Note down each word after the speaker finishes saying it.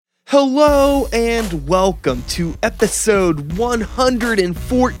Hello and welcome to episode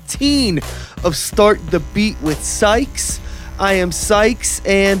 114 of Start the Beat with Sykes. I am Sykes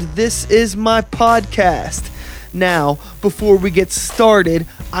and this is my podcast. Now, before we get started,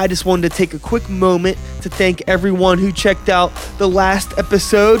 I just wanted to take a quick moment to thank everyone who checked out the last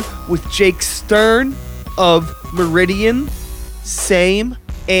episode with Jake Stern of Meridian, Same,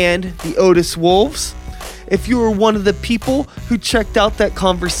 and the Otis Wolves. If you were one of the people who checked out that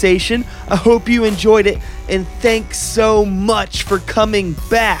conversation, I hope you enjoyed it, and thanks so much for coming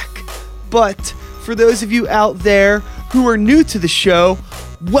back. But for those of you out there who are new to the show,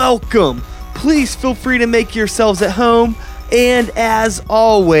 welcome. Please feel free to make yourselves at home, and as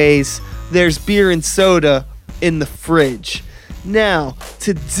always, there's beer and soda in the fridge. Now,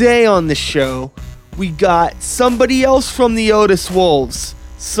 today on the show, we got somebody else from the Otis Wolves,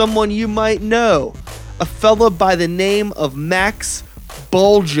 someone you might know. A fella by the name of Max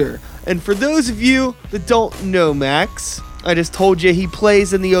Bulger. And for those of you that don't know Max, I just told you he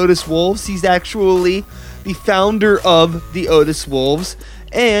plays in the Otis Wolves. He's actually the founder of the Otis Wolves.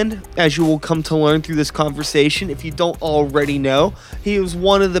 And as you will come to learn through this conversation, if you don't already know, he was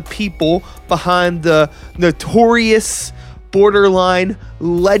one of the people behind the notorious, borderline,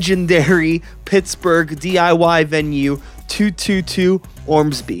 legendary Pittsburgh DIY venue 222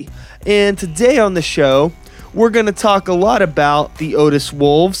 Ormsby. And today on the show, we're going to talk a lot about the Otis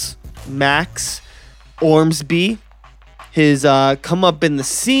Wolves, Max, Ormsby, his come up in the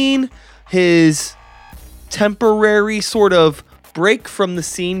scene, his temporary sort of break from the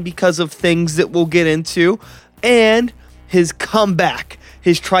scene because of things that we'll get into, and his comeback,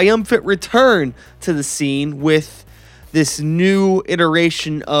 his triumphant return to the scene with this new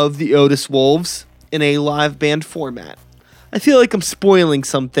iteration of the Otis Wolves in a live band format. I feel like I'm spoiling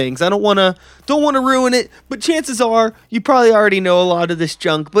some things. I don't want to ruin it, but chances are you probably already know a lot of this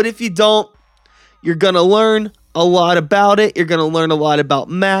junk. But if you don't, you're going to learn a lot about it. You're going to learn a lot about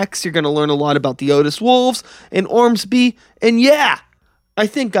Max. You're going to learn a lot about the Otis Wolves and Ormsby. And yeah, I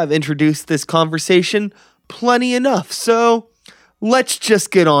think I've introduced this conversation plenty enough. So let's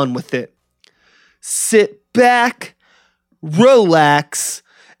just get on with it. Sit back, relax,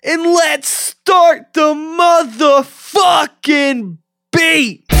 and let's start the motherfucking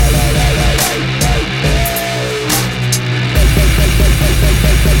beat! Make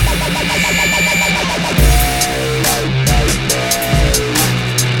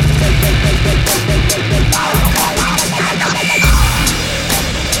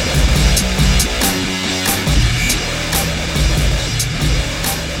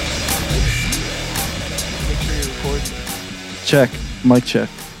sure you record. Check. Mic check.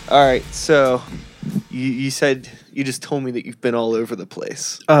 All right, so you said you just told me that you've been all over the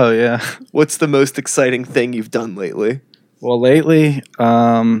place. Oh, yeah. What's the most exciting thing you've done lately? Well, lately,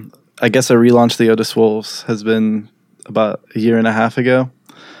 I guess I relaunched the Otis Wolves. Has been about a year and a half ago.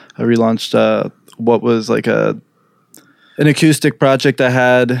 I relaunched what was like an acoustic project I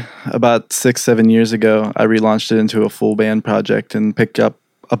had about 6-7 years ago. I relaunched it into a full band project and picked up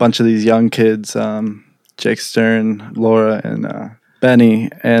a bunch of these young kids, Jake Stern, Laura, and Benny,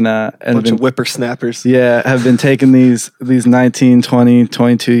 and bunch of whippersnappers. Yeah, have been taking these 19, 20,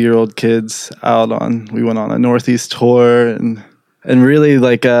 22-year-old kids out on. We went on a Northeast tour and really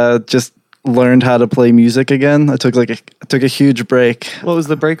just learned how to play music again. I took a huge break. What was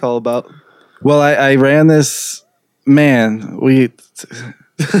the break all about? Well, I ran this. Man, I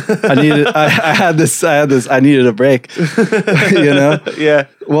needed a break. You know? Yeah.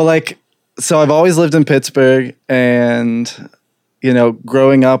 Well, so I've always lived in Pittsburgh, and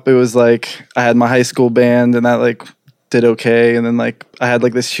growing up, it was like I had my high school band and that did okay. And then I had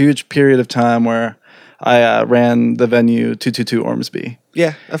this huge period of time where I ran the venue 222 Ormsby.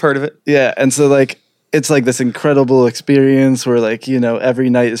 Yeah, I've heard of it. Yeah. And so it's this incredible experience where every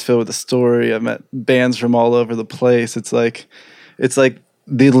night is filled with a story. I've met bands from all over the place. It's like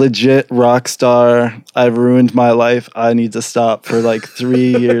the legit rock star, I've ruined my life, I need to stop for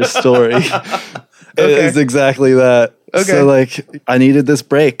 3 years story. Okay. It's exactly that. Okay. So I needed this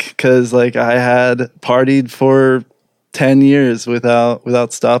break because I had partied for 10 years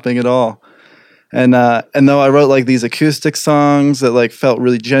without stopping at all. And though I wrote these acoustic songs that felt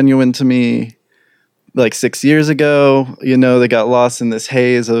really genuine to me 6 years ago, they got lost in this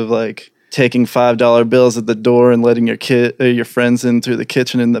haze of taking $5 bills at the door and letting your friends in through the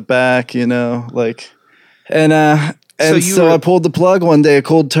kitchen in the back, So I pulled the plug one day, a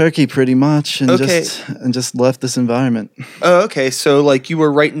cold turkey, pretty much, and just left this environment. Oh, okay. So you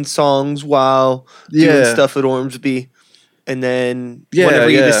were writing songs while doing stuff at Ormsby, and then whenever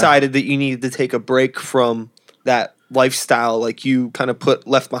you decided that you needed to take a break from that lifestyle, like you kind of put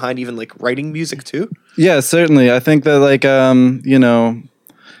left behind even like writing music too? Yeah, certainly. I think that like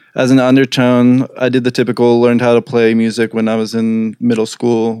as an undertone, I did the typical learned how to play music when I was in middle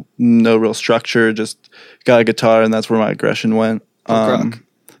school. No real structure, just got a guitar, and that's where my aggression went. Punk rock.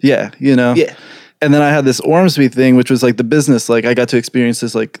 Yeah, Yeah. And then I had this Ormsby thing, which was like the business. Like I got to experience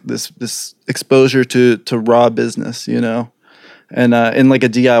this exposure to raw business, and in like a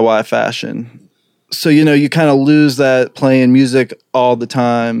DIY fashion. So you kind of lose that playing music all the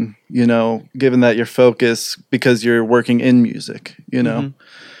time, given that your focus because you're working in music, Mm-hmm.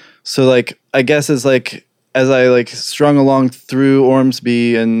 So like I guess as I like strung along through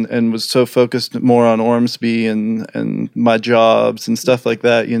Ormsby and was so focused more on Ormsby and my jobs and stuff like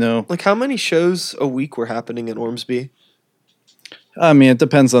that, Like how many shows a week were happening in Ormsby? I mean, it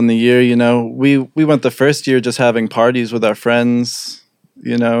depends on the year, We went the first year just having parties with our friends,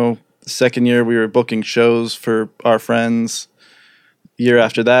 The second year we were booking shows for our friends. Year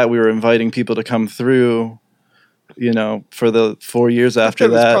after that we were inviting people to come through. For the 4 years after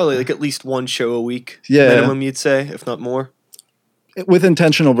There was that. probably like at least one show a week, Yeah. minimum, you'd say, if not more. With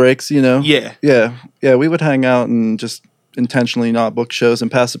intentional breaks, Yeah. Yeah, we would hang out and just intentionally not book shows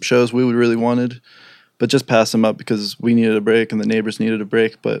and pass up shows we would really wanted, but just pass them up because we needed a break and the neighbors needed a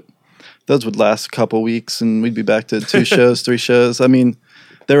break. But those would last a couple weeks and we'd be back to 2 shows, 3 shows. I mean,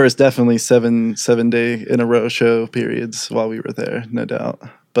 there was definitely 7-day in a row show periods while we were there, no doubt.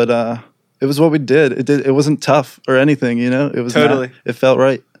 But it was what we did. It wasn't tough or anything, It was Totally. it felt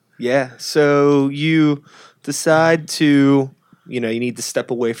right. Yeah. So you decide to, you need to step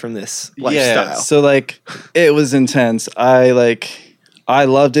away from this lifestyle. Yeah. So like it was intense. I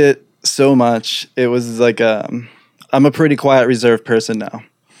loved it so much. It was like I'm a pretty quiet, reserved person now.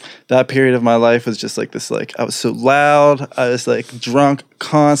 That period of my life was just like this. Like I was so loud. I was like drunk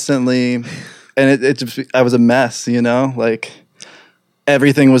constantly, and it just I was a mess. Like.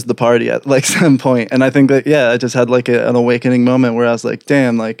 Everything was the party at like some point. And I think that, I just had like an awakening moment where I was like,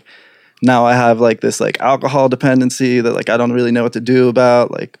 damn, like now I have like this like alcohol dependency that like I don't really know what to do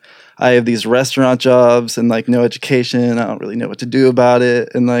about. Like I have these restaurant jobs and like no education. I don't really know what to do about it.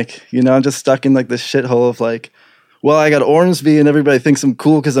 And like, I'm just stuck in like this shithole of like, well, I got Ormsby and everybody thinks I'm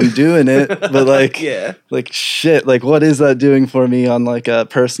cool because I'm doing it. But like, Yeah. like shit, like what is that doing for me on like a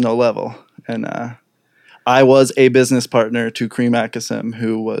personal level? And, I was a business partner to Cream Akasim,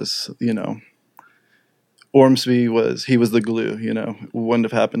 who was, Ormsby he was the glue, wouldn't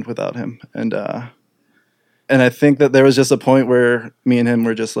have happened without him. And I think that there was just a point where me and him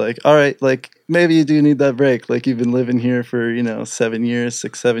were just like, all right, like maybe you do need that break. Like you've been living here for, 7 years,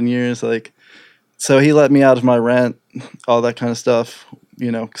 6, 7 years. Like, so he let me out of my rent, all that kind of stuff,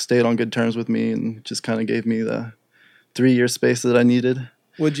 stayed on good terms with me and just kind of gave me the 3-year space that I needed.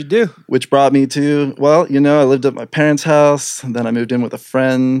 What'd you do? Which brought me to, well, I lived at my parents' house. And then I moved in with a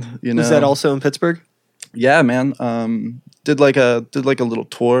friend. Was that also in Pittsburgh? Yeah, man. Did like a little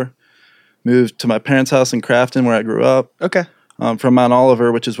tour. Moved to my parents' house in Crafton, where I grew up. Okay. From Mount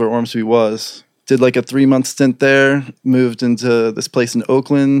Oliver, which is where Ormsby was. Did like a 3-month stint there. Moved into this place in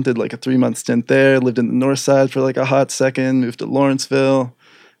Oakland. Did like a 3-month stint there. Lived in the north side for like a hot second. Moved to Lawrenceville.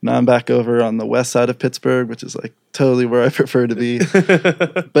 Now I'm back over on the west side of Pittsburgh, which is like totally where I prefer to be.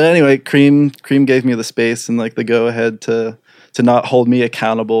 But anyway, Cream gave me the space and like the go ahead to not hold me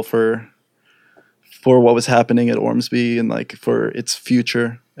accountable for what was happening at Ormsby and like for its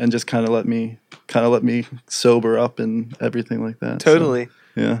future, and just kind of let me sober up and everything like that. Totally. So,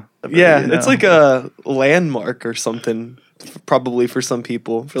 yeah. Yeah, it's like a landmark or something, probably for some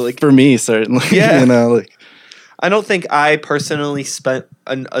people. For me, certainly. Yeah. Like. I don't think I personally spent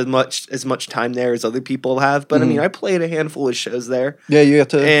as much time there as other people have, but I mean, I played a handful of shows there. Yeah, you got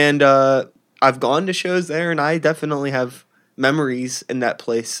to. And I've gone to shows there, and I definitely have memories in that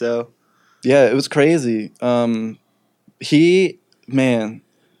place. So yeah, it was crazy.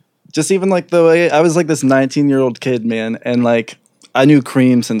 Just even like the way I was like this 19-year-old kid, man, and like I knew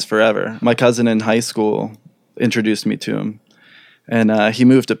Cream since forever. My cousin in high school introduced me to him, and he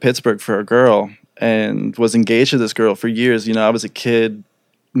moved to Pittsburgh for a girl. And was engaged to this girl for years. I was a kid,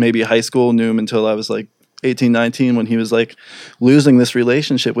 maybe high school, knew him until I was like 18, 19 when he was like losing this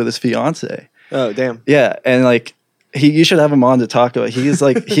relationship with his fiance. Oh, damn. Yeah. And like, you should have him on to talk about. He has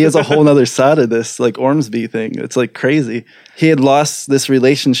a whole nother side of this like Ormsby thing. It's like crazy. He had lost this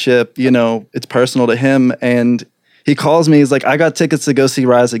relationship, it's personal to him. And he calls me, he's like, I got tickets to go see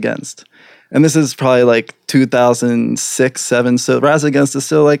Rise Against. And this is probably like 2006, 7. So Rise Against is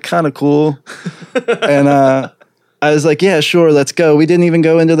still like kind of cool. And I was like, yeah, sure, let's go. We didn't even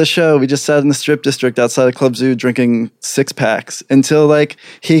go into the show. We just sat in the strip district outside of Club Zoo drinking 6-packs until like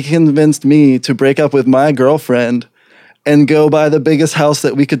he convinced me to break up with my girlfriend and go buy the biggest house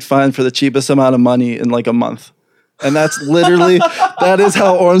that we could find for the cheapest amount of money in like a month. And that's literally, that is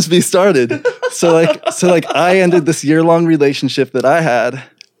how Ormsby started. So like I ended this year-long relationship that I had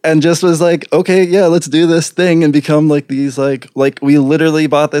and just was like, okay, yeah, let's do this thing and become like these, like we literally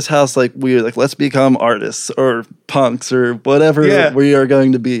bought this house. Like we were like, let's become artists or punks or whatever we are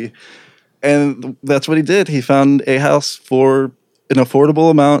going to be. And that's what he did. He found a house for an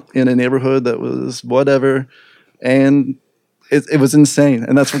affordable amount in a neighborhood that was whatever. And it was insane.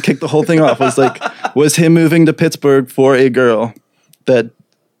 And that's what kicked the whole thing off was him moving to Pittsburgh for a girl that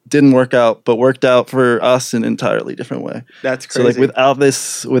didn't work out, but worked out for us in an entirely different way. That's crazy. So like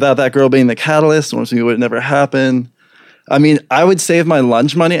without that girl being the catalyst, it would never happen. I mean, I would save my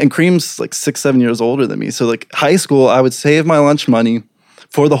lunch money, and Cream's like 6-7 years older than me. So like high school, I would save my lunch money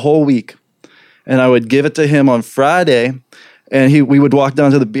for the whole week. And I would give it to him on Friday. And we would walk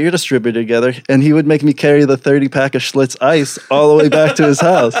down to the beer distributor together, and he would make me carry the 30-pack of Schlitz Ice all the way back to his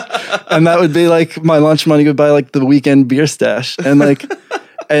house. And that would be like my lunch money would buy like the weekend beer stash. And like,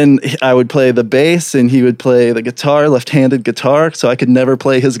 and I would play the bass, and he would play the guitar, left-handed guitar, so I could never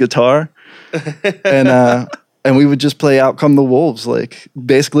play his guitar. And we would just play Out Come the Wolves, like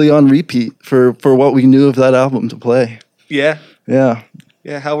basically on repeat for what we knew of that album to play. Yeah. Yeah.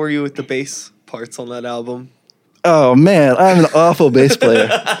 Yeah. How were you with the bass parts on that album? Oh man, I'm an awful bass player.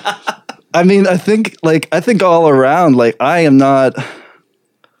 I mean, I think all around, like I am not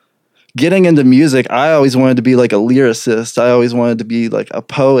getting into music. I always wanted to be like a lyricist. I always wanted to be like a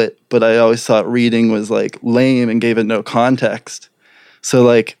poet, but I always thought reading was like lame and gave it no context. So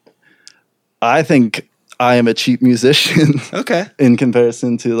like, I think I am a cheap musician. Okay. In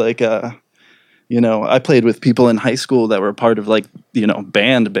comparison to like, I played with people in high school that were part of like,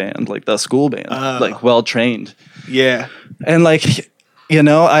 band, like the school band, like well trained. Yeah. And like,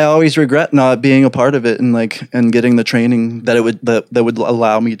 I always regret not being a part of it and getting the training that would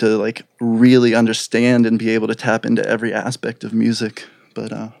allow me to like really understand and be able to tap into every aspect of music.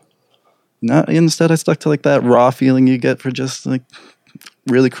 But instead I stuck to like that raw feeling you get for just like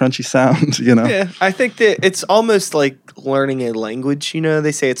really crunchy sound, Yeah, I think that it's almost like learning a language.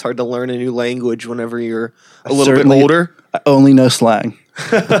 They say it's hard to learn a new language whenever you're a little bit older. I only know slang.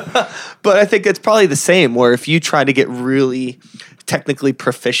 But I think it's probably the same, where if you try to get really technically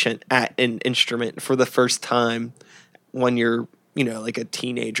proficient at an instrument for the first time when you're, like a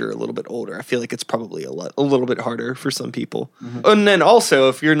teenager, a little bit older, I feel like it's probably a little bit harder for some people. Mm-hmm. And then also,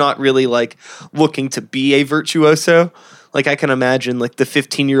 if you're not really like looking to be a virtuoso, like I can imagine like the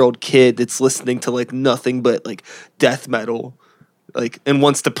 15-year-old kid that's listening to like nothing but like death metal, like, and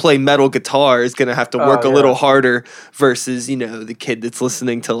wants to play metal guitar is going to have to work a little harder versus, the kid that's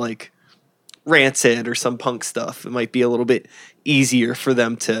listening to like Rancid or some punk stuff. It might be a little bit easier for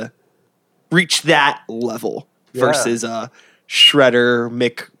them to reach that level versus Shredder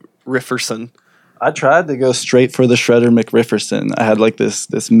Mick Rifferson. I tried to go straight for the Shredder McRifferson. I had like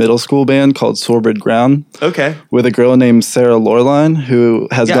this middle school band called Sordid Ground. Okay. With a girl named Sarah Lorline who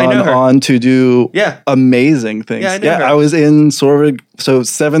has gone on to do amazing things. Yeah, I know her. I was in Sordid, so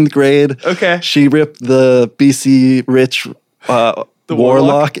 7th grade. Okay. She ripped the BC Rich the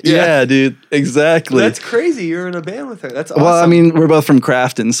Warlock. Yeah, dude. Exactly. That's crazy. You're in a band with her. That's awesome. Well, I mean, we're both from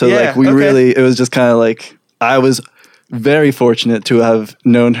Crafton, so like we really, it was just kind of like, I was very fortunate to have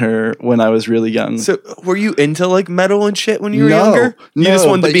known her when I was really young. So were you into like metal and shit when you were younger? You just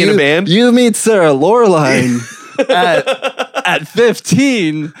wanted to be in a band? You meet Sarah Lorline at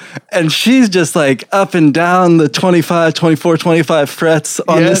 15, and she's just like up and down the 24, 25 frets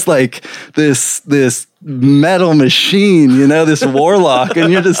on this metal machine, this Warlock,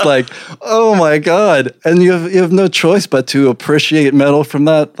 and you're just like, oh my god! And you have no choice but to appreciate metal from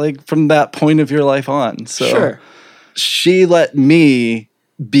that point of your life on. So. Sure. She let me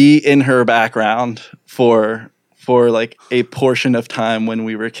be in her background for like a portion of time when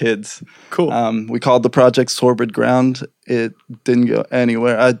we were kids. Cool. We called the project Sordid Ground. It didn't go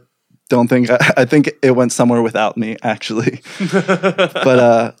anywhere. I don't think. I think it went somewhere without me, actually.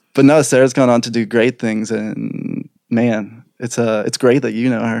 But no, Sarah's gone on to do great things, and man, it's great that you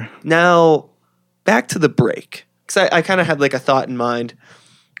know her. Now, back to the break, because I kind of had like a thought in mind.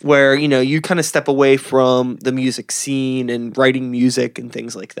 Where, you kind of step away from the music scene and writing music and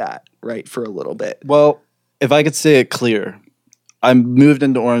things like that, right, for a little bit. Well, if I could say it clear, I moved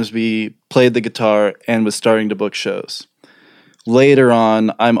into Ormsby, played the guitar, and was starting to book shows. Later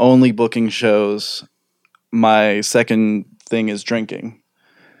on, I'm only booking shows. My second thing is drinking.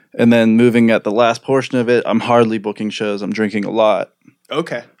 And then moving at the last portion of it, I'm hardly booking shows. I'm drinking a lot.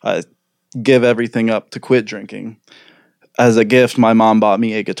 Okay. I give everything up to quit drinking. As a gift, my mom bought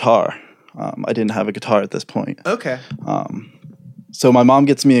me a guitar. I didn't have a guitar at this point. Okay. So my mom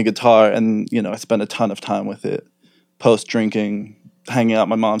gets me a guitar, and I spent a ton of time with it, post drinking, hanging out at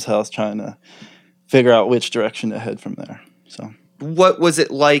my mom's house, trying to figure out which direction to head from there. So, what was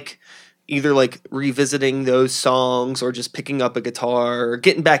it like, either like revisiting those songs or just picking up a guitar or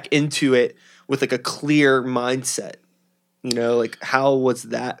getting back into it with like a clear mindset? Like how was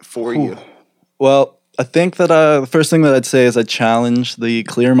that for you? Well, I think that the first thing that I'd say is I challenge the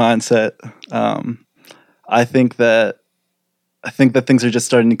clear mindset. I think that things are just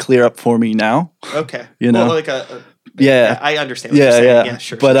starting to clear up for me now. Okay. Well, like yeah, I understand what you're saying. Yeah,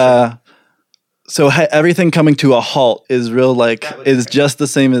 sure. But sure. So everything coming to a halt is real, like, is just the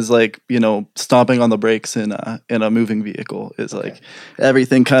same as like, stomping on the brakes in a moving vehicle. Is like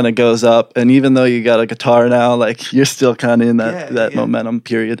everything kind of goes up, and even though you got a guitar now, like you're still kind of in that momentum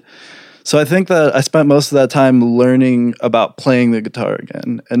period. So I think that I spent most of that time learning about playing the guitar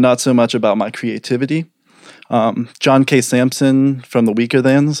again, and not so much about my creativity. John K. Samson from the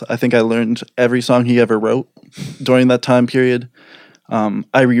Weakerthans, I think I learned every song he ever wrote during that time period.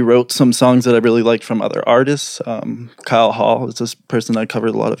 I rewrote some songs that I really liked from other artists. Kyle Hall is this person I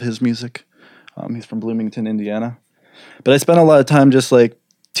covered a lot of his music. He's from Bloomington, Indiana. But I spent a lot of time just like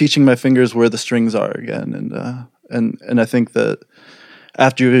teaching my fingers where the strings are again, and I think that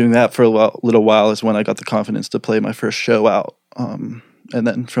after doing that for a little while is when I got the confidence to play my first show out. And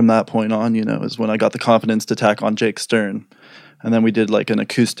then from that point on, is when I got the confidence to tack on Jake Stern. And then we did like an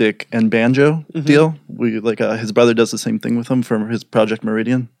acoustic and banjo deal. We his brother does the same thing with him from his Project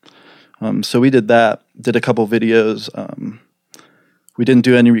Meridian. So we did that, did a couple videos. We didn't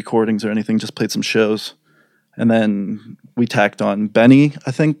do any recordings or anything, just played some shows. And then we tacked on Benny,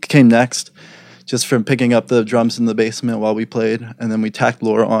 I think, came next, just from picking up the drums in the basement while we played. And then we tacked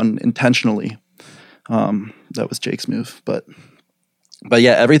Laura on intentionally. That was Jake's move. But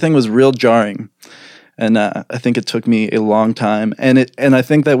yeah, everything was real jarring. And I think it took me a long time. And I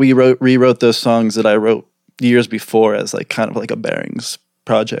think that we rewrote those songs that I wrote years before as like kind of like a Bearings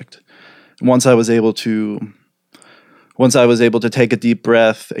project. And once I was able to take a deep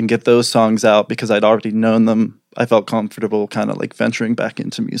breath and get those songs out because I'd already known them, I felt comfortable kind of like venturing back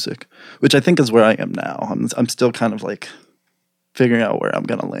into music, which I think is where I am now. I'm still kind of like figuring out where I'm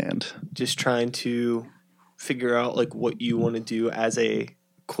going to land. Just trying to figure out like what you want to do as a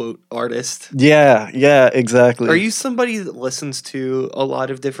quote artist. Yeah, exactly. Are you somebody that listens to a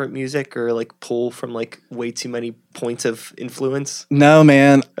lot of different music or like pull from like way too many points of influence? No,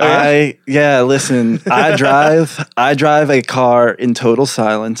 man. Oh, yeah? Listen, I drive a car in total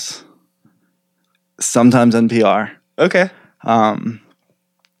silence. Sometimes NPR. Okay.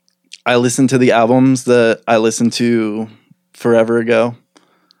 I listen to the albums that I listened to forever ago,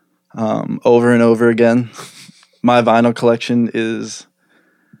 over and over again. My vinyl collection is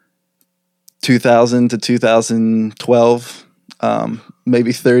 2000 to 2012,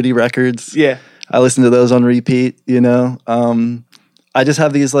 maybe 30 records. Yeah. I listen to those on repeat, I just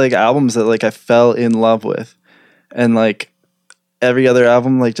have these like albums that like I fell in love with, and like every other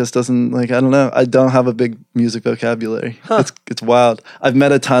album like just doesn't, like, I don't know. I don't have a big music vocabulary. It's wild. I've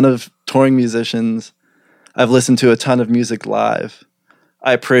met a ton of touring musicians. I've listened to a ton of music live.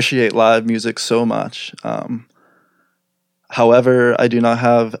 I appreciate live music so much. However, I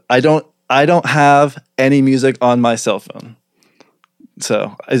don't have any music on my cell phone.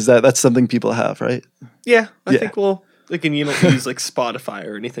 So that's something people have, right? Yeah, I think and you don't use like Spotify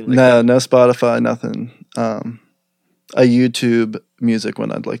or anything like that. No Spotify, nothing. I YouTube music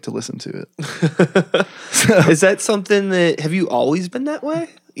when I'd like to listen to it. Is that something that, have you always been that way?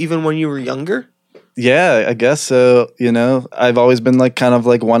 Even when you were younger? Yeah, I guess so. I've always been like kind of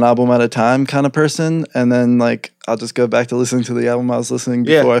like one album at a time kind of person. And then like, I'll just go back to listening to the album I was listening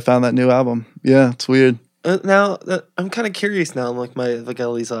before I found that new album. Yeah, it's weird. Now, I'm kind of curious now. I'm like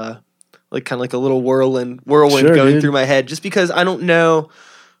all these, like kind of like a little whirlwind going through my head, just because I don't know,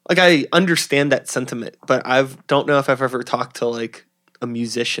 like I understand that sentiment, but don't know if I've ever talked to like a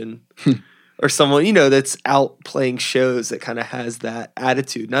musician or someone, that's out playing shows that kind of has that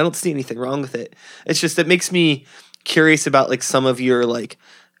attitude. And I don't see anything wrong with it. It's just, it makes me curious about like some of your like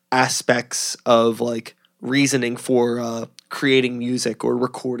aspects of like reasoning for creating music or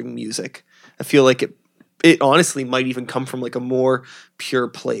recording music. I feel like it honestly might even come from like a more pure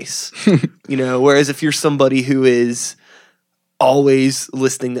place, whereas if you're somebody who is always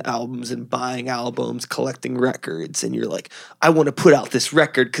listening to albums and buying albums, collecting records, and you're like, I want to put out this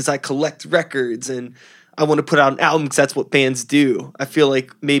record because I collect records and I want to put out an album because that's what bands do. I feel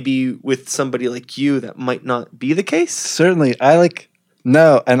like maybe with somebody like you, that might not be the case. Certainly.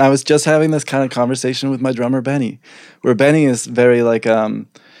 No, and I was just having this kind of conversation with my drummer, Benny, where Benny is very like,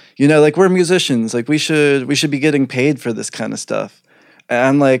 you know, like we're musicians, like we should be getting paid for this kind of stuff. And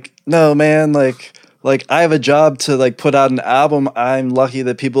I'm like, no, man, like I have a job to like put out an album. I'm lucky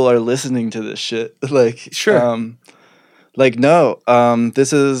that people are listening to this shit. Like, Sure. like no,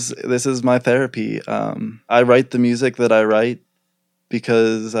 this is my therapy. I write the music that I write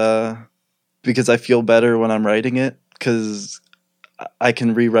because I feel better when I'm writing it, because I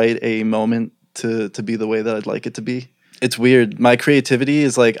can rewrite a moment to be the way that I'd like it to be. It's weird. My creativity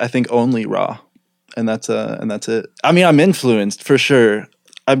is like, I think, only raw, and that's it. I mean, I'm influenced for sure.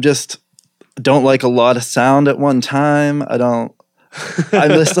 I'm just don't like a lot of sound at one time. I'm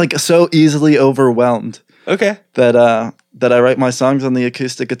just like so easily overwhelmed Okay. that I write my songs on the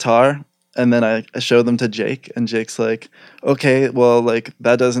acoustic guitar, and then I show them to Jake, and Jake's like, okay, well, like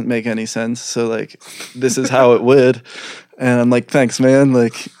that doesn't make any sense. So like, this is how it would. And I'm like, thanks, man.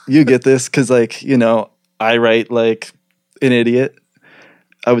 Like you get this. Cause like, you know, I write like an idiot.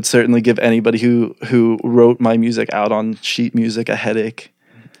 I would certainly give anybody who wrote my music out on sheet music a headache.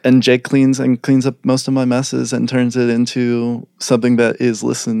 And Jake cleans up most of my messes and turns it into something that is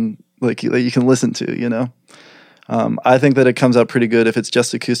that you can listen to, you know? I think that it comes out pretty good if it's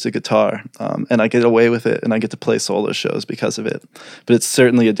just acoustic guitar, and I get away with it, and I get to play solo shows because of it. But it's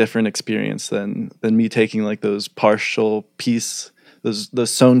certainly a different experience than me taking like those partial piece, those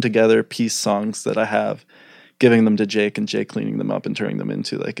sewn together piece songs that I have, giving them to Jake, and Jake cleaning them up and turning them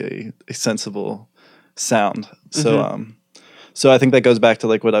into like a sensible sound. Mm-hmm. So I think that goes back to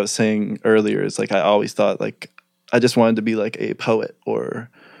like what I was saying earlier, is like I always thought like I just wanted to be like a poet or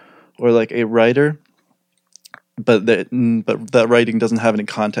like a writer. But that writing doesn't have any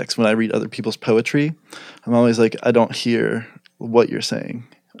context. When I read other people's poetry, I'm always like, I don't hear what you're saying.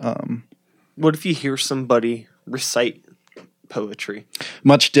 What if you hear somebody recite poetry?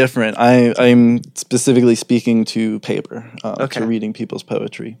 Much different. I'm specifically speaking to paper, Okay. to reading people's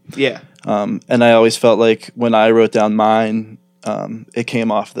poetry. Yeah. And I always felt like when I wrote down mine, it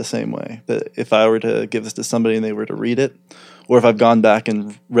came off the same way. That if I were to give this to somebody and they were to read it, or if I've gone back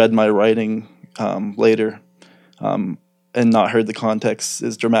and read my writing later, and not heard the context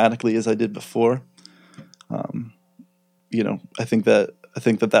as dramatically as I did before, you know, I think that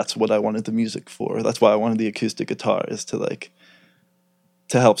that's what I wanted the music for. That's why I wanted the acoustic guitar, is to like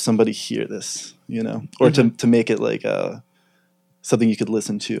to help somebody hear this, you know, or Mm-hmm. to make it like something you could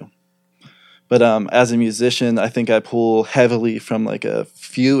listen to. But as a musician, I think I pull heavily from like a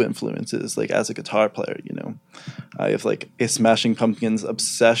few influences. Like as a guitar player, you know, I have like a Smashing Pumpkins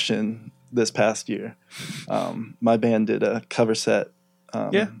obsession. This past year, my band did a cover set.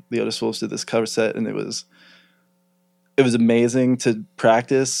 The Otis Wolves did this cover set, and it was amazing to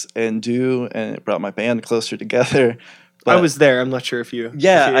practice and do, and it brought my band closer together. But I was there. I'm not sure if you.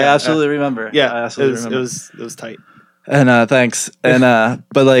 I absolutely remember. Yeah, I absolutely remember. It was tight. And thanks. And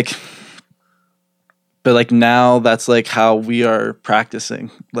but like now that's like how we are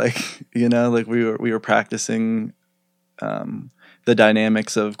practicing. Like, you know, like we were practicing the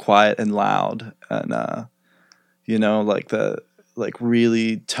dynamics of quiet and loud, and you know, like the like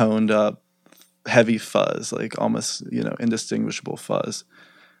really toned up heavy fuzz, like almost, you know, indistinguishable fuzz.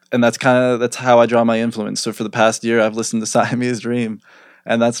 And that's how I draw my influence. So for the past year I've listened to Siamese Dream,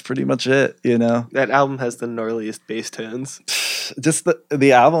 and that's pretty much it, you know. That album has the gnarliest bass tones. Just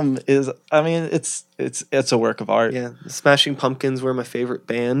the album is, I mean, it's a work of art. Yeah, the Smashing Pumpkins were my favorite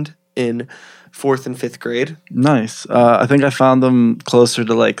band in 4th and 5th grade. Nice. I think I found them closer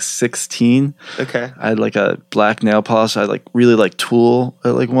to like 16. Okay. I had like a black nail polish. I like really liked Tool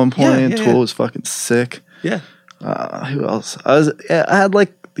at like one point. Yeah. Tool was fucking sick. Yeah. Who else? I had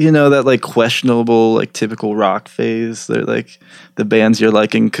like, you know, that like questionable like typical rock phase. They're like the bands you're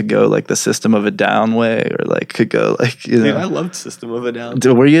liking could go like the System of a Down way, or like could go like, you know. Dude, I loved System of a Down.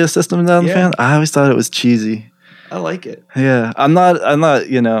 Were you a System of a Down Yeah. fan? I always thought it was cheesy. I like it. Yeah, I'm not.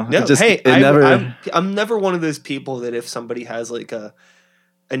 You know, No, it I'm never one of those people that if somebody has like a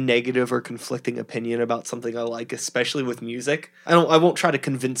negative or conflicting opinion about something I like, especially with music, I won't try to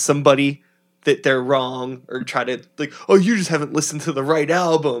convince somebody that they're wrong, or try to like, oh, you just haven't listened to the right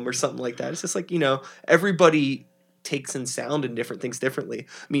album or something like that. It's just like, you know, everybody takes in sound and different things differently.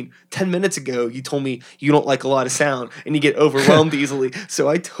 I mean, 10 minutes ago, you told me you don't like a lot of sound and you get overwhelmed easily. So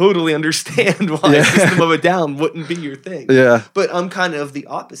I totally understand why System of a Down wouldn't be your thing. Yeah. But I'm kind of the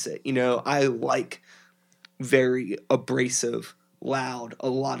opposite. You know, I like very abrasive, loud, a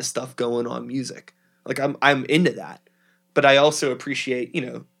lot of stuff going on music. Like I'm into that. But I also appreciate, you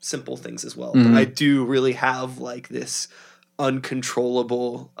know, simple things as well. Mm-hmm. But I do really have like this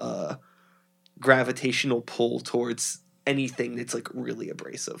uncontrollable gravitational pull towards anything that's like really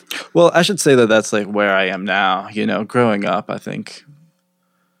abrasive. Well, I should say that that's like where I am now. You know, growing up, I think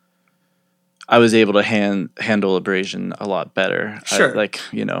I was able to handle abrasion a lot better. Sure. I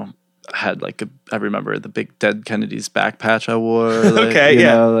had I remember the big Dead Kennedys back patch I wore. Okay,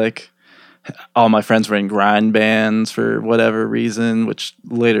 yeah. All my friends were in grind bands for whatever reason, which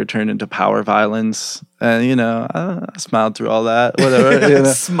later turned into power violence. And, I smiled through all that, whatever.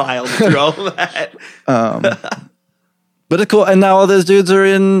 Smiled through all that. But it's cool. And now all those dudes are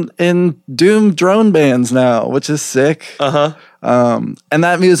in Doom drone bands now, which is sick. Uh-huh. And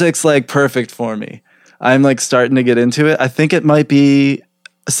that music's perfect for me. I'm starting to get into it. I think it might be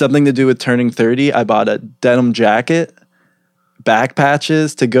something to do with turning 30. I bought a denim jacket, back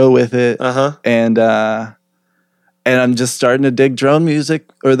patches to go with it. Uh-huh. And I'm just starting to dig drone music,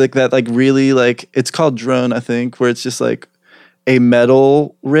 or that really it's called drone, I think, where it's just a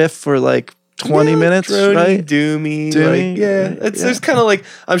metal riff for 20 minutes, droney, right? Doomy. Doomy. There's kind of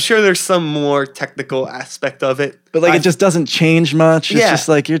I'm sure there's some more technical aspect of it. But it just doesn't change much. It's Yeah.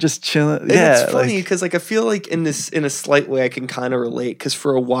 just you're just chilling. And Yeah. it's funny because I feel in a slight way I can kind of relate, because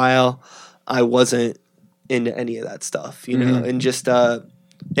for a while I wasn't into any of that stuff, and just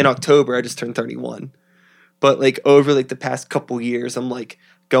in October I just turned 31. But over the past couple years I'm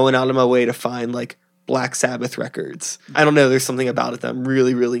going out of my way to find Black Sabbath records. I don't know, there's something about it that I'm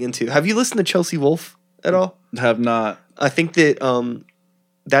really, really into. Have you listened to Chelsea Wolfe at all? Have not. I think that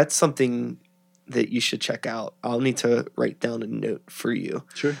that's something that you should check out. I'll need to write down a note for you.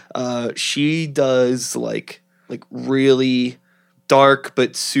 Sure. She does really dark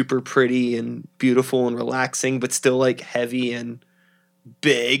but super pretty and beautiful and relaxing, but still heavy and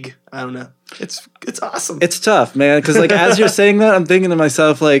big. I don't know. It's awesome. It's tough, man, because as you're saying that, I'm thinking to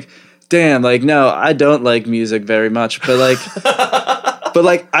myself damn, no, I don't like music very much, but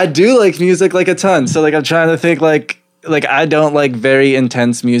but I do like music a ton. So I'm trying to think I don't like very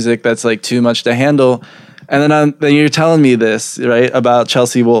intense music that's too much to handle. And then you're telling me this, right, about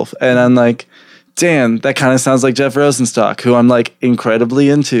Chelsea Wolfe, and I'm damn, that kind of sounds like Jeff Rosenstock, who I'm incredibly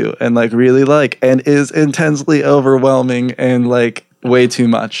into and really and is intensely overwhelming and way too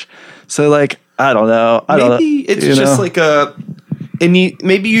much. So I don't know. Maybe it's just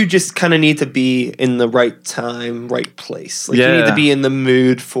maybe you just kind of need to be in the right time, right place. You need to be in the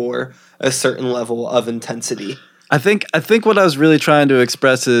mood for a certain level of intensity. I think what I was really trying to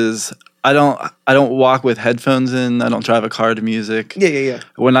express is I don't walk with headphones in. I don't drive a car to music. Yeah.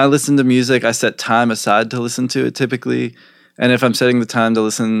 When I listen to music, I set time aside to listen to it typically. And if I'm setting the time to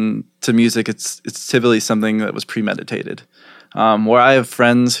listen to music, it's typically something that was premeditated. Where I have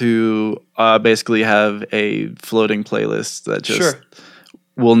friends who basically have a floating playlist that just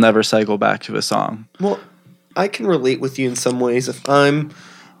will never cycle back to a song. Well, I can relate with you in some ways. If I'm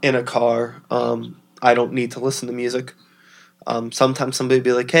in a car, I don't need to listen to music. Sometimes somebody will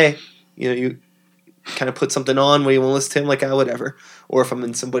be like, hey, you kind of put something on where you want to listen to him, whatever. Or if I'm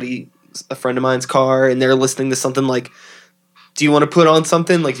in a friend of mine's car and they're listening to something do you want to put on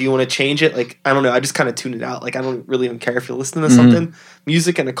something? Do you want to change it? I don't know. I just kind of tune it out. I don't really even care if you're listening to something.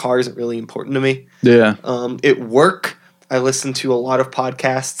 Music in a car isn't really important to me. Yeah. At work, I listen to a lot of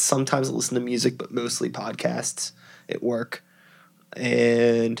podcasts. Sometimes I listen to music, but mostly podcasts at work.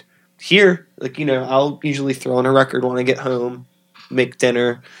 And here, I'll usually throw on a record when I get home, make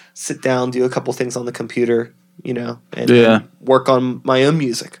dinner, sit down, do a couple things on the computer, and work on my own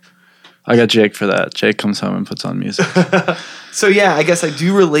music. I got Jake for that. Jake comes home and puts on music. So yeah, I guess I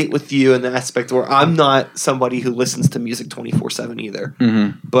do relate with you in the aspect where I'm not somebody who listens to music 24/7 either.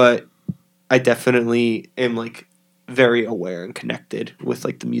 Mm-hmm. But I definitely am very aware and connected with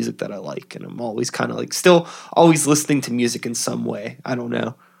the music that I like, and I'm always kind of still always listening to music in some way. I don't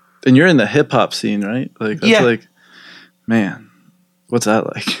know. And you're in the hip hop scene, right? That's man, what's that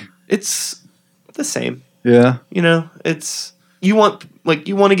like? It's the same. Yeah. It's you want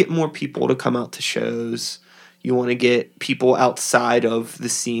to get more people to come out to shows. You want to get people outside of the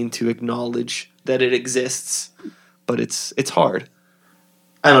scene to acknowledge that it exists, but it's hard.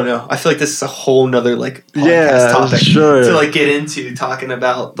 I don't know. I feel this is a whole nother podcast topic to get into, talking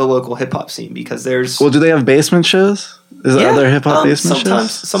about the local hip hop scene, because there's. Well, do they have basement shows? Are there hip hop basement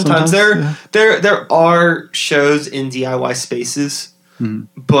shows? Sometimes there are shows in DIY spaces,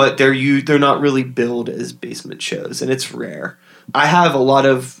 but they're not really billed as basement shows, and it's rare. I have a lot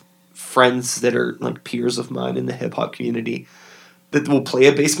of friends that are peers of mine in the hip hop community that will play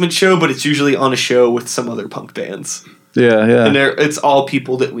a basement show, but it's usually on a show with some other punk bands. Yeah. And it's all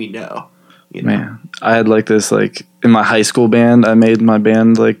people that we know. Man, I had this in my high school band. I made my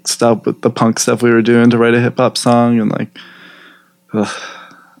band stop with the punk stuff we were doing to write a hip hop song, and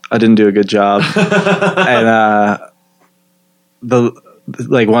I didn't do a good job. And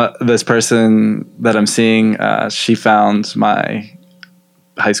this person that I'm seeing, she found my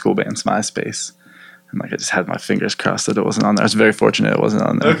high school band's MySpace. And like I just had my fingers crossed that it wasn't on there. I was very fortunate it wasn't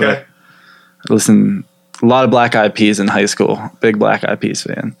on there. Okay. I listened a lot of Black Eyed Peas in high school. Big Black Eyed Peas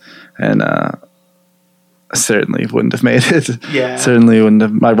fan. And I certainly wouldn't have made it. Yeah. Certainly wouldn't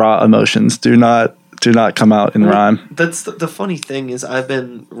have. My raw emotions do not come out in rhyme. That's the funny thing is I've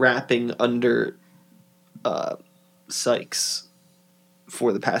been rapping under Sykes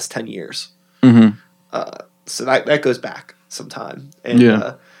for the past 10 years. Mm-hmm. So that goes back some time.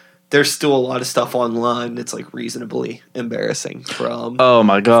 And there's still a lot of stuff online that's like reasonably embarrassing from. Oh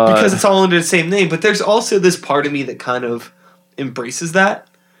my God. Because it's all under the same name. But there's also this part of me that kind of embraces that.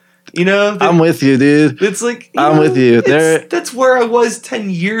 You know? I'm with you, dude. It's like, I'm with you. That's where I was 10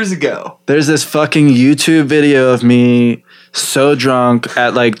 years ago. There's this fucking YouTube video of me so drunk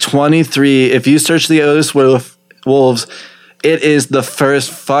at like 23. If you search the Otis Wolves, it is the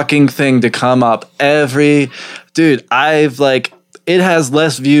first fucking thing to come up. Dude, it has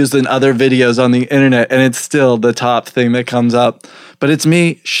less views than other videos on the internet, and it's still the top thing that comes up. But it's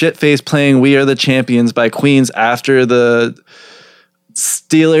me, shitface, playing We Are the Champions by Queens after the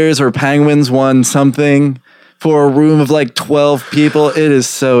Steelers or Penguins won something for a room of like 12 people. It is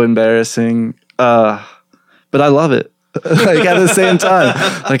so embarrassing. But I love it. Like at the same time,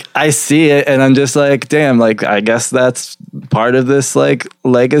 like I see it and I'm just like, damn, like I guess that's part of this like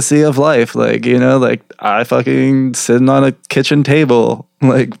legacy of life. Like, you know, like I fucking sitting on a kitchen table,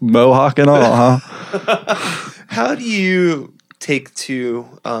 like mohawk and all, huh? How do you take to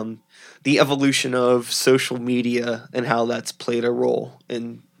the evolution of social media and how that's played a role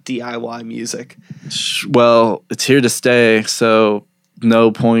in DIY music? Well, it's here to stay, so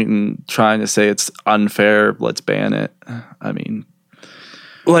no point in trying to say it's unfair. Let's ban it. I mean,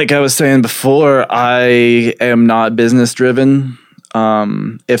 like I was saying before, I am not business driven.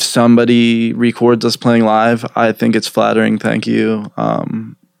 If somebody records us playing live, I think it's flattering. Thank you.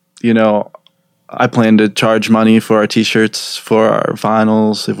 You know, I plan to charge money for our t-shirts, for our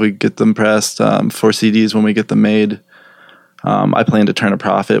vinyls, if we get them pressed, for CDs when we get them made. I plan to turn a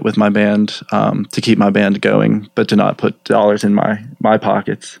profit with my band to keep my band going, but to not put dollars in my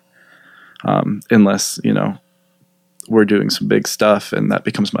pockets unless, you know, we're doing some big stuff and that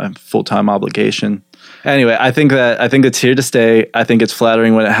becomes my full-time obligation. Anyway, I think it's here to stay. I think it's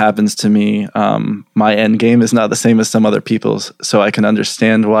flattering when it happens to me. My end game is not the same as some other people's, so I can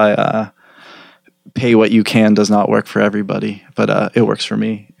understand why pay what you can does not work for everybody, but it works for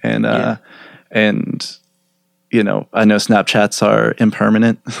me. And you know, I know Snapchats are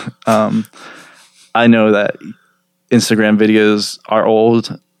impermanent. I know that Instagram videos are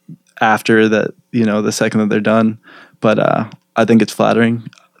old after that, you know, the second that they're done. But I think it's flattering.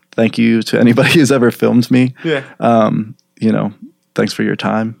 Thank you to anybody who's ever filmed me. Yeah. You know, thanks for your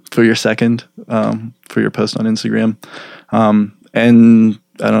time, for your second, for your post on Instagram. And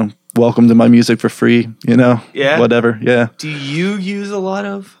I don't know, welcome to my music for free, you know? Yeah. Whatever, yeah. Do you use a lot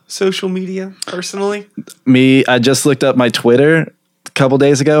of social media personally? Me, I just looked up my Twitter a couple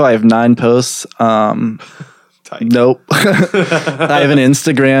days ago. I have 9 posts. Nope. I have an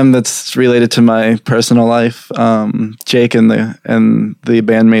Instagram that's related to my personal life. Jake and the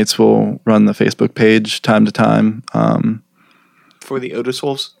bandmates will run the Facebook page time to time. For the Otis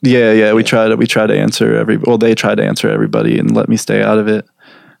Wolves? Yeah. We try to answer they try to answer everybody and let me stay out of it.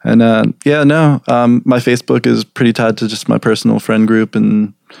 And my Facebook is pretty tied to just my personal friend group,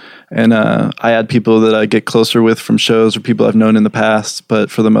 and I add people that I get closer with from shows or people I've known in the past.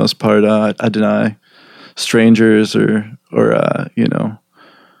 But for the most part, I deny strangers or you know,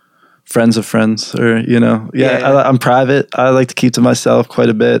 friends of friends or, you know, I'm private. I like to keep to myself quite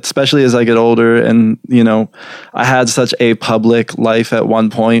a bit, especially as I get older. And, you know, I had such a public life at one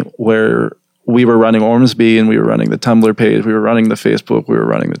point where we were running Ormsby and we were running the Tumblr page, we were running the Facebook, we were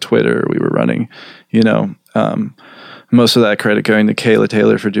running the Twitter, we were running, you know, most of that credit going to Kayla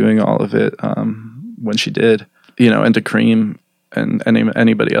Taylor for doing all of it when she did, you know, and to Cream and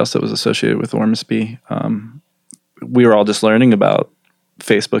anybody else that was associated with Ormsby. We were all just learning about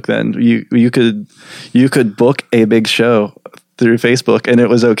Facebook then. You could book a big show through Facebook and it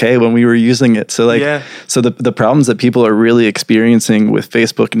was okay when we were using it. So so the problems that people are really experiencing with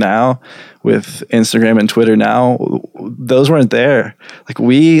Facebook now, with Instagram and Twitter now, those weren't there. Like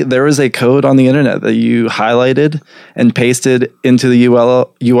there was a code on the internet that you highlighted and pasted into the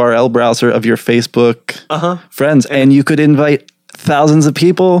URL browser of your Facebook friends, and you could invite thousands of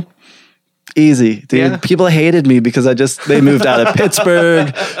people. Easy, dude. Yeah. People hated me because they moved out of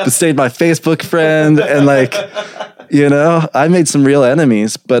Pittsburgh, but stayed my Facebook friend, and like, you know, I made some real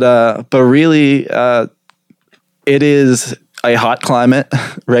enemies. But really, it is a hot climate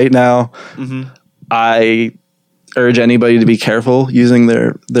right now. Mm-hmm. I urge anybody to be careful using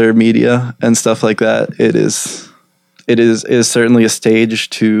their media and stuff like that. It is certainly a stage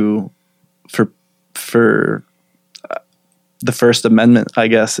for the First Amendment, I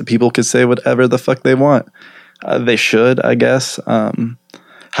guess. People could say whatever the fuck they want. They should, I guess.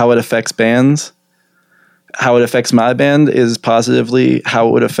 How it affects bands, how it affects my band is positively. How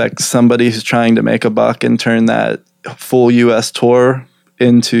it would affect somebody who's trying to make a buck and turn that full US tour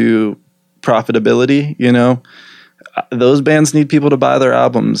into profitability, you know. Those bands need people to buy their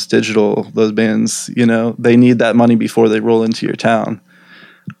albums digital. Those bands, you know, they need that money before they roll into your town.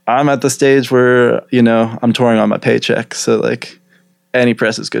 I'm at the stage where, you know, I'm touring on my paycheck. So like any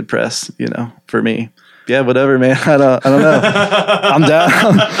press is good press, you know, for me. Yeah, whatever, man. I don't know. I'm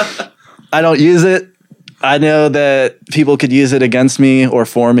down. I don't use it. I know that people could use it against me or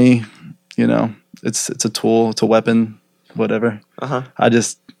for me. You know, it's a tool, it's a weapon, whatever.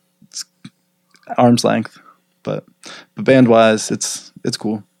 It's arm's length. But band wise, it's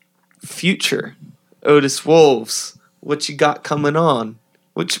cool. Future, Otis Wolves, what you got coming on?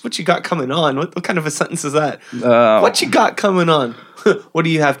 What you got coming on? What kind of a sentence is that? What you got coming on? What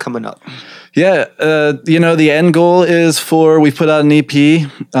do you have coming up? Yeah, you know, the end goal is we put out an EP.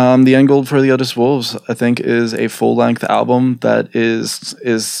 The end goal for the Otis Wolves, I think, is a full length album that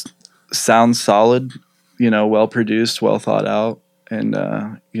sounds solid, you know, well produced, well thought out, and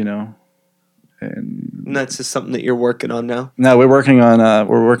you know. And that's just something that you're working on now. No, we're working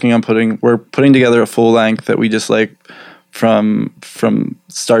on putting together a full length that we just like from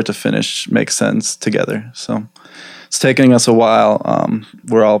start to finish makes sense together. So it's taking us a while.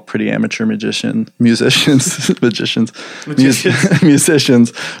 We're all pretty amateur musicians, with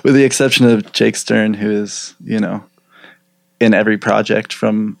the exception of Jake Stern, who is, you know, in every project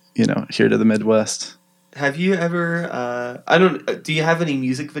from, you know, here to the Midwest. Have you ever, do you have any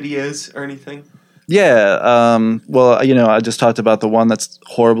music videos or anything? Yeah. Well, you know, I just talked about the one that's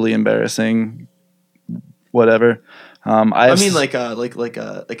horribly embarrassing, whatever. I mean, like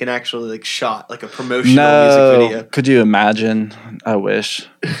an actual like shot, like a promotional music video. Could you imagine? I wish.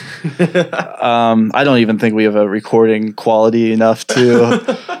 I don't even think we have a recording quality enough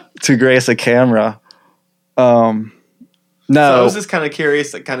to grace a camera. No. So I was just kind of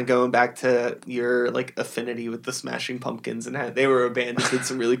curious, like kind of going back to your like affinity with the Smashing Pumpkins and how they were a band that did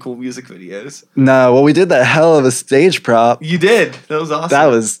some really cool music videos. No, well, we did that hell of a stage prop. You did. That was awesome. That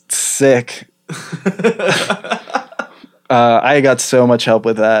was sick. I got so much help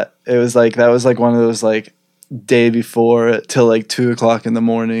with that. It was like, that was like one of those like day before till like 2:00 in the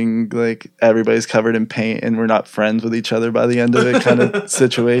morning, like everybody's covered in paint and we're not friends with each other by the end of it kind of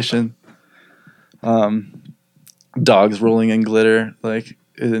situation. Dogs rolling in glitter, like it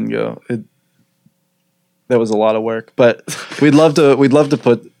didn't go. That was a lot of work, but we'd love to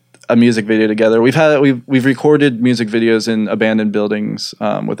put a music video together. We've recorded music videos in abandoned buildings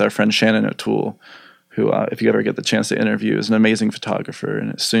with our friend Shannon O'Toole, who, if you ever get the chance to interview, is an amazing photographer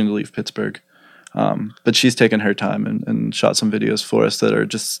and is soon to leave Pittsburgh. But she's taken her time and shot some videos for us that are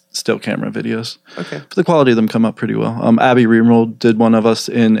just still camera videos. Okay. But the quality of them come up pretty well. Abby Remold did one of us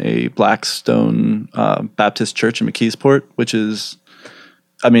in a Blackstone Baptist church in McKeesport, which is,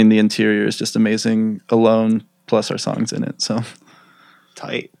 I mean, the interior is just amazing alone, plus our songs in it. So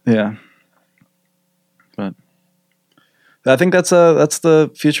tight. Yeah. But I think that's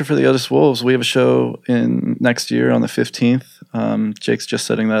the future for the Otis Wolves. We have a show in next year on the 15th. Jake's just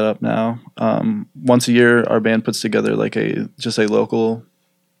setting that up now. Once a year, our band puts together like a local.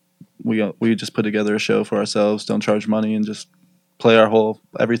 We just put together a show for ourselves. Don't charge money and just play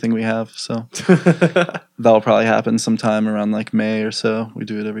everything we have. So that'll probably happen sometime around like May or so. We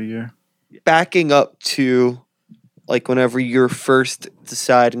do it every year. Backing up to like whenever you're first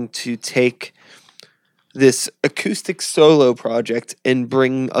deciding to take this acoustic solo project and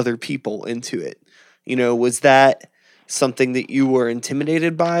bring other people into it, you know, was that something that you were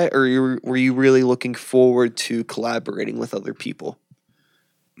intimidated by, or were you really looking forward to collaborating with other people?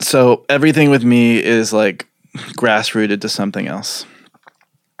 So everything with me is like grassrooted to something else.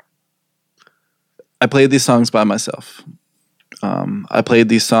 I played these songs by myself. I played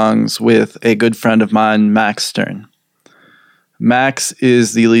these songs with a good friend of mine, Max Stern. Max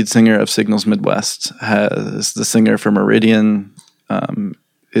is the lead singer of Signals Midwest, is the singer for Meridian,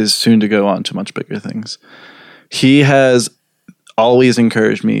 is soon to go on to much bigger things. He has always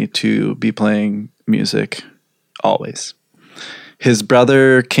encouraged me to be playing music, always. His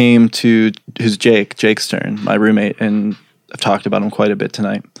brother came to, who's Jake Stern, my roommate, and I've talked about him quite a bit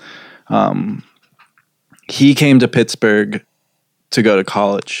tonight. He came to Pittsburgh to go to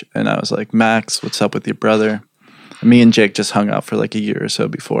college, and I was like, Max, what's up with your brother? Me and Jake just hung out for like a year or so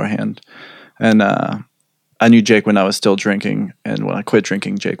beforehand. And I I knew Jake when I was still drinking, and when I quit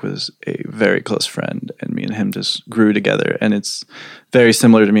drinking, Jake was a very close friend, and me and him just grew together. And it's very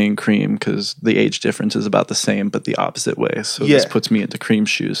similar to me and Cream because the age difference is about the same, but the opposite way. So this puts me into Cream's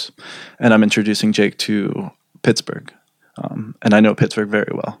shoes, and I'm introducing Jake to Pittsburgh, and I know Pittsburgh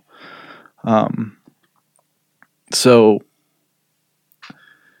very well. So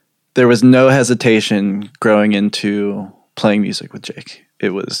there was no hesitation growing into playing music with Jake.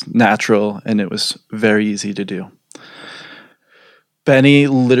 It was natural and it was very easy to do. Benny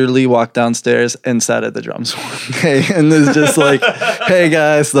literally walked downstairs and sat at the drums one day and was just like, hey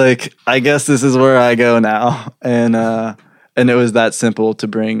guys, like, I guess this is where I go now. And it was that simple to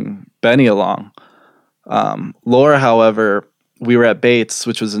bring Benny along. Laura, however, we were at Bates,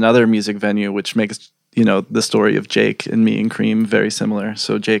 which was another music venue, which makes, the story of Jake and me and Cream very similar.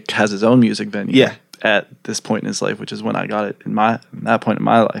 So Jake has his own music venue. Yeah. At this point in his life, which is when I got it in that point in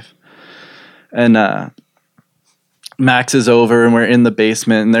my life. And Max is over and we're in the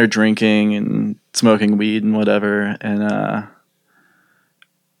basement and they're drinking and smoking weed and whatever. And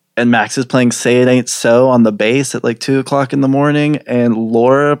Max is playing Say It Ain't So on the bass at like 2:00 in the morning. And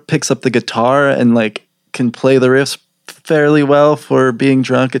Laura picks up the guitar and like can play the riffs fairly well for being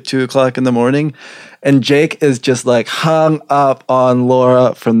drunk at 2:00 in the morning. And Jake is just like hung up on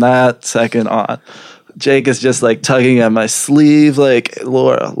Laura from that second on. Jake is just like tugging at my sleeve, like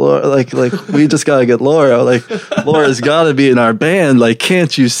Laura, like we just gotta get Laura. Like Laura's gotta be in our band. Like,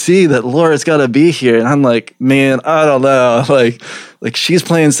 can't you see that Laura's gotta be here? And I'm like, man, I don't know. Like she's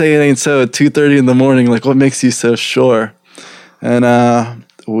playing Say It Ain't So at 2:30 in the morning. Like, what makes you so sure? And I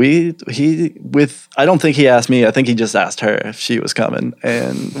don't think he asked me. I think he just asked her if she was coming.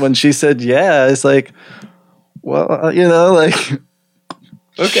 And when she said yeah, it's like, well, like.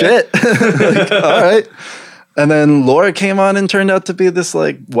 Okay. Shit. Like, all right. And then Laura came on and turned out to be this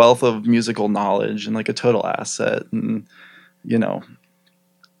like wealth of musical knowledge and like a total asset. And,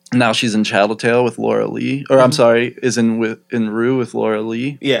 now she's in Chatteltail with Laura Lee, or I'm sorry, is in Rue with Laura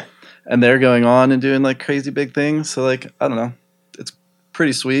Lee. Yeah. And they're going on and doing like crazy big things. So like, I don't know, it's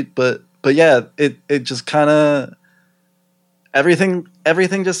pretty sweet, but yeah, it just kind of, everything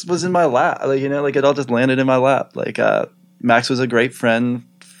just was in my lap. Like, like it all just landed in my lap. Like, Max was a great friend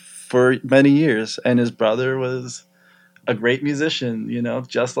for many years, and his brother was a great musician,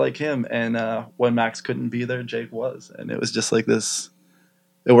 just like him. And when Max couldn't be there, Jake was. And it was just like this.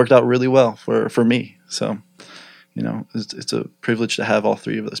 It worked out really well for me. So, it's a privilege to have all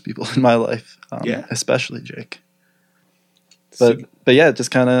three of those people in my life, especially Jake. But yeah, it just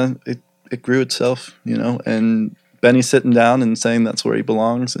kind of it grew itself, and Benny sitting down and saying that's where he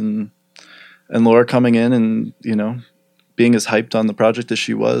belongs, and Laura coming in and, being as hyped on the project as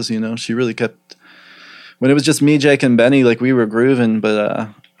she was, she really kept, when it was just me, Jake, and Benny, like we were grooving, but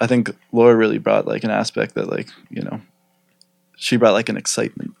I think Laura really brought like an aspect that like, she brought like an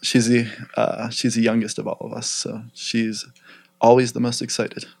excitement. She's the youngest of all of us, so she's always the most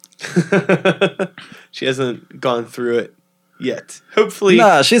excited. She hasn't gone through it yet. Hopefully.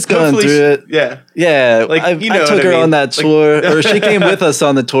 Nah, she's going through it. Yeah. Yeah. Like, I took her on that tour, or she came with us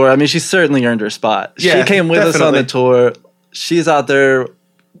on the tour. I mean, she certainly earned her spot. Yeah, she came with us on the tour. She's out there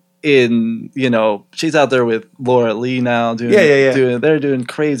she's out there with Laura Lee now doing, they're doing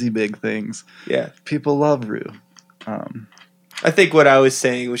crazy big things. Yeah. People love Rue. I think what I was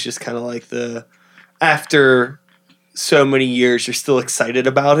saying was just kind of like after so many years, you're still excited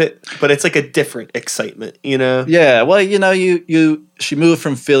about it, but it's like a different excitement, Yeah. Well, she moved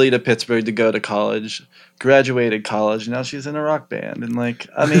from Philly to Pittsburgh to go to college, graduated college. Now she's in a rock band. And like,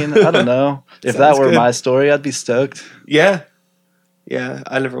 I mean, I don't know if that were my story, I'd be stoked. Yeah. Yeah.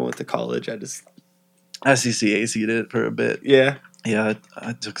 I never went to college. I SCCAC'd it for a bit. Yeah. Yeah.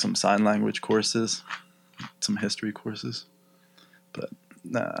 I took some sign language courses, some history courses, but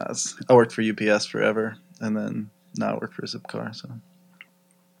I worked for UPS forever. And then now I work for a Zipcar, so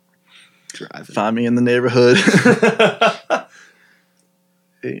driving. Find me in the neighborhood.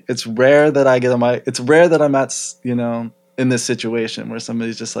 It's rare that I get it's rare that I'm at, in this situation where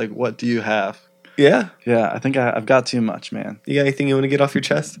somebody's just like, what do you have? Yeah. Yeah, I think I've got too much, man. You got anything you want to get off your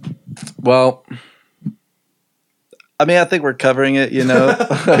chest? Well, I mean, I think we're covering it, yeah, now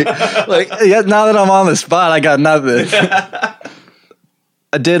that I'm on the spot, I got nothing.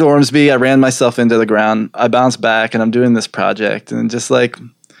 I did Ormsby. I ran myself into the ground. I bounced back, and I'm doing this project, and just like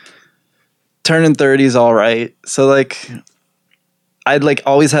turning 30 is all right. So like, I'd like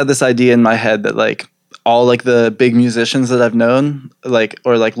always had this idea in my head that like all like the big musicians that I've known, like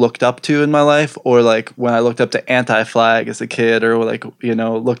or like looked up to in my life, or like when I looked up to Anti-Flag as a kid, or like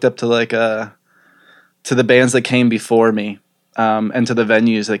looked up to like to the bands that came before me, and to the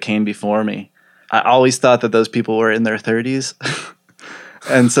venues that came before me. I always thought that those people were in their 30s.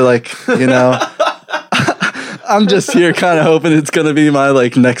 And so like, you know, I'm just here kind of hoping it's going to be my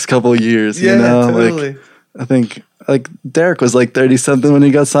like next couple years, you know? Totally. Like I think like Derek was like 30 something when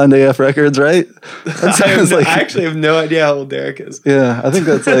he got signed to AF Records, right? I actually have no idea how old Derek is. Yeah, I think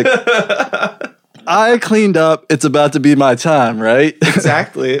that's like I cleaned up. It's about to be my time, right?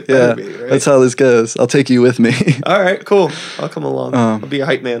 Exactly. It Yeah, better be, right? that's how this goes. I'll take you with me. All right, cool. I'll come along. I'll be a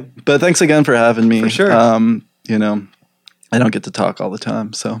hype man. But thanks again for having me. For sure. You know, I don't get to talk all the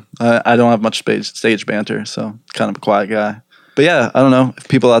time, so I don't have much stage banter, so kind of a quiet guy. But yeah, I don't know. If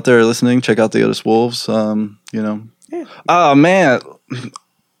people out there are listening, check out the Otis Wolves. You know. Yeah. Oh man,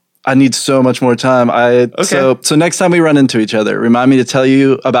 I need so much more time. So next time we run into each other, remind me to tell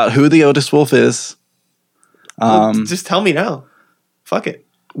you about who the Otis Wolf is. Well, just tell me now. Fuck it.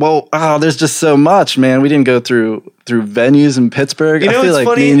 Well, there's just so much, man. We didn't go through venues in Pittsburgh. You know, I feel it's like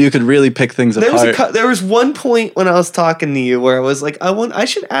funny. me and you could really pick things apart. There was one point when I was talking to you where I was like, I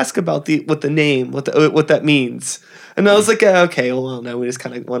should ask about what that means. And I was like, yeah, okay, well, no, we just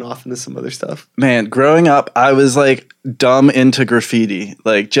kind of went off into some other stuff. Man, growing up, I was like dumb into graffiti.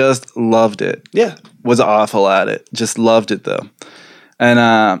 Like, just loved it. Yeah. Was awful at it. Just loved it, though.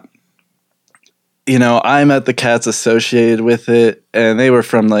 And, you know, I met the cats associated with it, and they were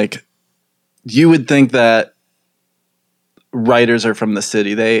from, like, you would think that writers are from the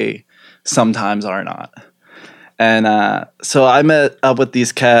city. They sometimes are not. And so I met up with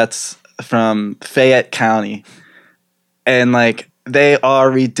these cats from Fayette County. And like they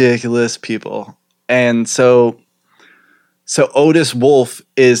are ridiculous people. And so Otis Wolf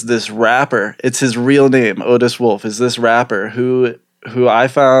is this rapper. It's his real name. Otis Wolf is this rapper who I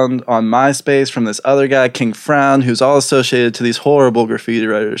found on MySpace from this other guy, King Frown, who's all associated to these horrible graffiti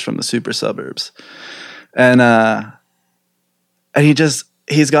writers from the super suburbs. And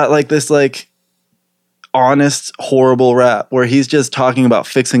he's got like this like honest, horrible rap where he's just talking about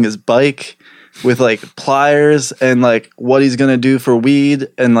fixing his bike with like pliers and like what he's gonna do for weed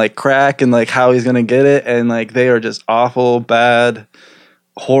and like crack and like how he's gonna get it, and like they are just awful, bad,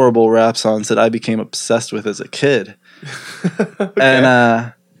 horrible rap songs that I became obsessed with as a kid.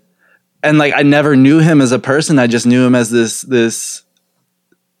 Okay. And like I never knew him as a person. I just knew him as this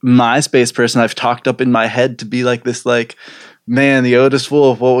MySpace person I've talked up in my head to be like this like, man, the Otis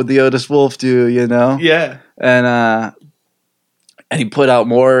Wolf, what would the Otis Wolf do, you know? Yeah. And he put out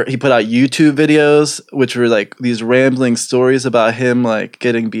YouTube videos, which were like these rambling stories about him like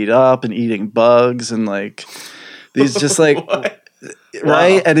getting beat up and eating bugs and like these just like, right?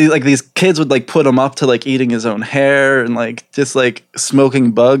 Wow. And like these kids would like put him up to like eating his own hair and like just like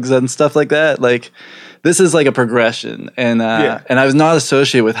smoking bugs and stuff like that. Like this is like a progression. And I was not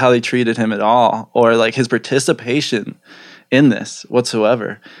associated with how they treated him at all or like his participation in this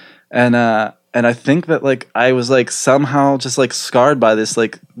whatsoever. And I think that like I was like somehow just like scarred by this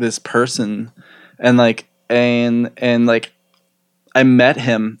like this person, and like I met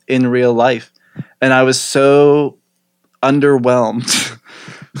him in real life, and I was so underwhelmed.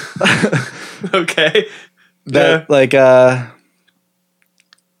 Okay. That like yeah,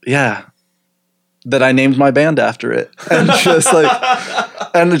 that I named my band after it, and just like.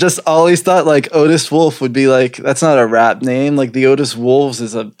 And just always thought like Otis Wolf would be like, that's not a rap name. Like the Otis Wolves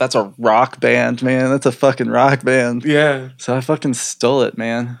that's a rock band, man. That's a fucking rock band. Yeah. So I fucking stole it,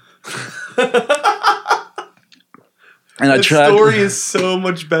 man. And the story is so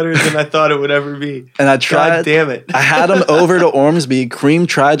much better than I thought it would ever be. And I tried. God damn it. I had him over to Ormsby. Cream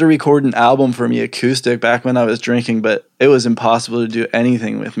tried to record an album for me acoustic back when I was drinking, but it was impossible to do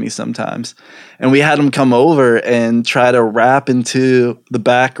anything with me sometimes. And we had him come over and try to rap into the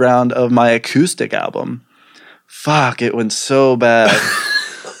background of my acoustic album. Fuck, it went so bad.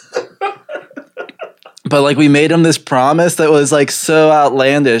 But like we made him this promise that was like so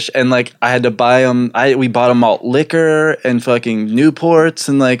outlandish, and like I had to buy him. We bought him malt liquor and fucking Newports,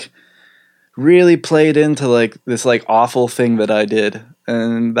 and like really played into like this like awful thing that I did,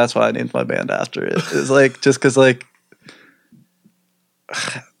 and that's why I named my band after it. It's like just because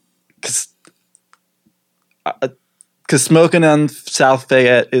smoking on South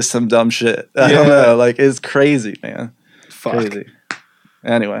Fayette is some dumb shit. I don't know, like it's crazy, man. Fuck. Crazy.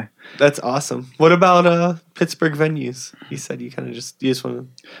 Anyway. That's awesome. What about Pittsburgh venues? You said you just want to.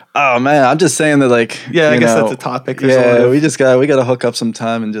 Oh man, I'm just saying that like. Yeah, I guess that's a topic. There's we gotta hook up some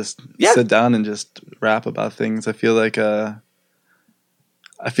time and just sit down and just rap about things. I feel like we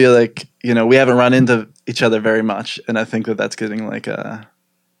haven't run into each other very much, and I think that's getting like the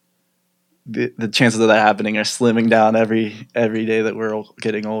chances of that happening are slimming down every day that we're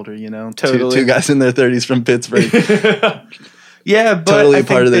getting older. You know, totally. Two guys in their 30s from Pittsburgh. Yeah, but totally I a part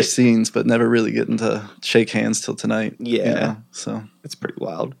think of their that- scenes, but never really getting to shake hands till tonight. Yeah. So It's pretty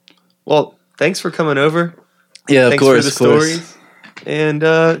wild. Well, thanks for coming over. yeah, Thanks of course, for the of course. stories. And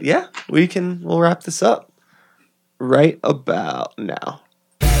yeah, we'll wrap this up right about now.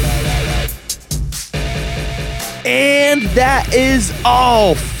 And that is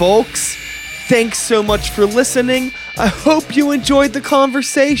all, folks. Thanks so much for listening. I hope you enjoyed the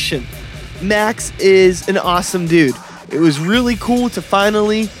conversation. Max is an awesome dude. It was really cool to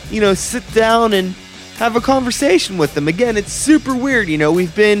finally, sit down and have a conversation with him. Again, it's super weird.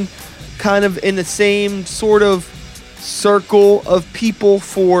 We've been kind of in the same sort of circle of people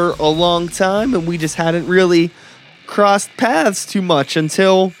for a long time, and we just hadn't really crossed paths too much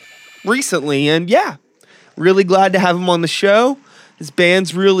until recently. And yeah, really glad to have him on the show. His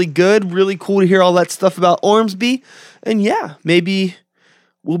band's really good. Really cool to hear all that stuff about Ormsby. And yeah, maybe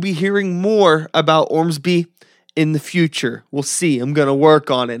we'll be hearing more about Ormsby in the future. We'll see. I'm going to work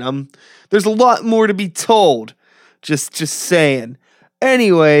on it. There's a lot more to be told. Just saying.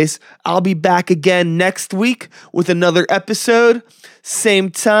 Anyways, I'll be back again next week with another episode. Same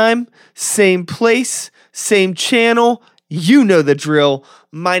time, same place, same channel. You know the drill.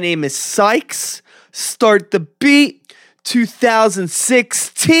 My name is Sykes. Start the Beat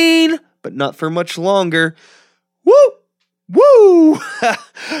 2016, but not for much longer. Woo! Woo!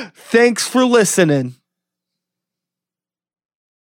 Thanks for listening.